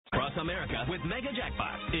across America with Mega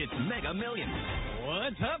Jackpots. It's Mega Millions.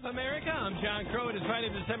 What's up, America? I'm John Crow. It is Friday,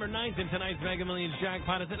 December 9th, and tonight's Mega Millions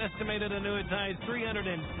jackpot is an estimated annuitized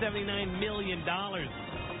 $379 million.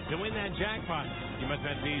 To win that jackpot, you must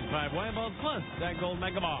match these 5 white balls plus that gold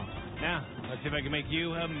Mega Ball. Now, let's see if I can make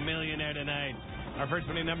you a millionaire tonight. Our first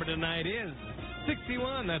winning number tonight is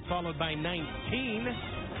 61. That's followed by 19.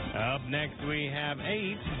 Up next, we have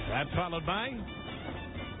 8. That's followed by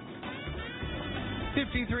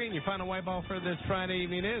 53, and your final white ball for this Friday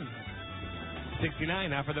evening is 69.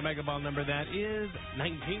 Now for the Mega Ball number, that is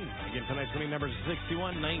 19. Again, tonight's winning numbers are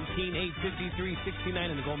 61, 19, 8, 53, 69,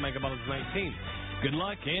 and the gold Mega Ball is 19. Good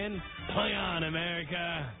luck and play on,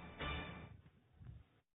 America.